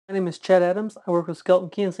My name is Chad Adams. I work with Skeleton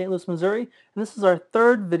Key in St. Louis, Missouri, and this is our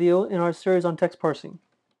third video in our series on text parsing.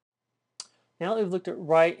 Now that we've looked at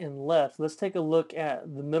right and left, let's take a look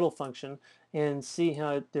at the middle function and see how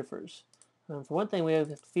it differs. For one thing, we have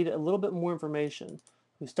to feed it a little bit more information.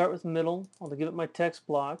 We start with middle. I'll give it my text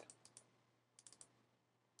block.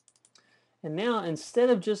 And now, instead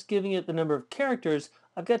of just giving it the number of characters,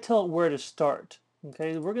 I've got to tell it where to start.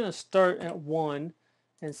 Okay, we're going to start at 1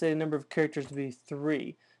 and say the number of characters to be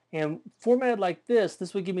 3. And formatted like this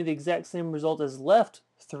would give me the exact same result as left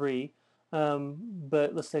 3.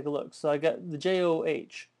 But let's take a look. So I got the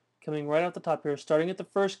JOH coming right off the top here, starting at the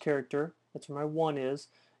first character. That's where my 1 is,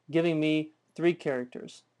 giving me 3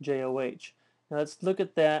 characters, JOH. Now let's look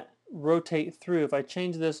at that, rotate through. If I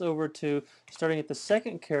change this over to starting at the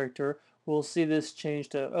second character, we'll see this change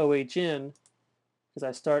to OHN because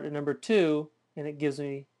I start at number 2 and it gives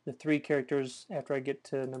me the 3 characters after I get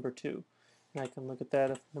to number 2. And I can look at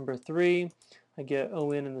that. If number 3, I get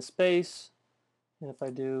ON in the space, and if I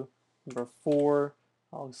do number 4,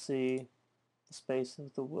 I'll see the space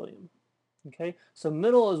of the William. Okay, so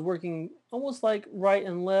middle is working almost like right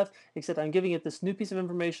and left, except I'm giving it this new piece of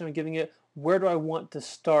information. I'm giving it where do I want to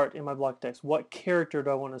start in my block text? What character do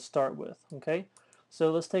I want to start with? Okay,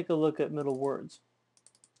 so let's take a look at middle words.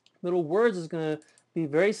 Middle words is going to be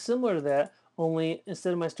very similar to that, only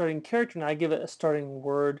instead of my starting character, now I give it a starting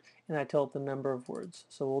word and I tell it the number of words.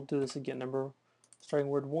 So we'll do this again. Starting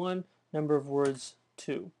word 1, number of words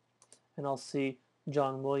 2. And I'll see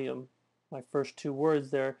John William, my first 2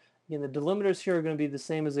 words there. Again, the delimiters here are going to be the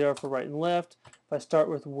same as they are for right and left. If I start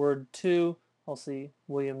with word 2, I'll see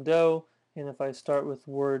William Doe. And if I start with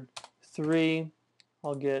word 3,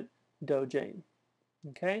 I'll get Doe Jane.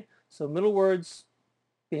 Okay, so middle words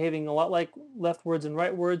behaving a lot like left words and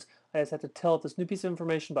right words. I just have to tell it this new piece of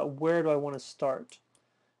information about where do I want to start.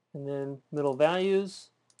 And then middle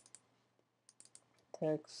values,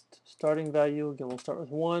 text, starting value, again we'll start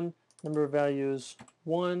with 1, number of values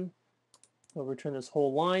 1. I'll return this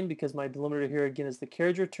whole line because my delimiter here again is the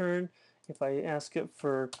carriage return. If I ask it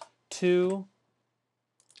for 2,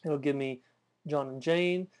 it'll give me John and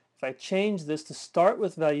Jane. If I change this to start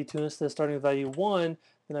with value 2 instead of starting with value 1,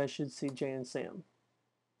 then I should see Jane and Sam.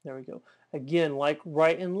 There we go. Again, like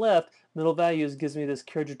right and left, middle values gives me this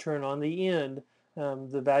carriage return on the end.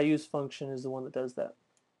 The values function is the one that does that.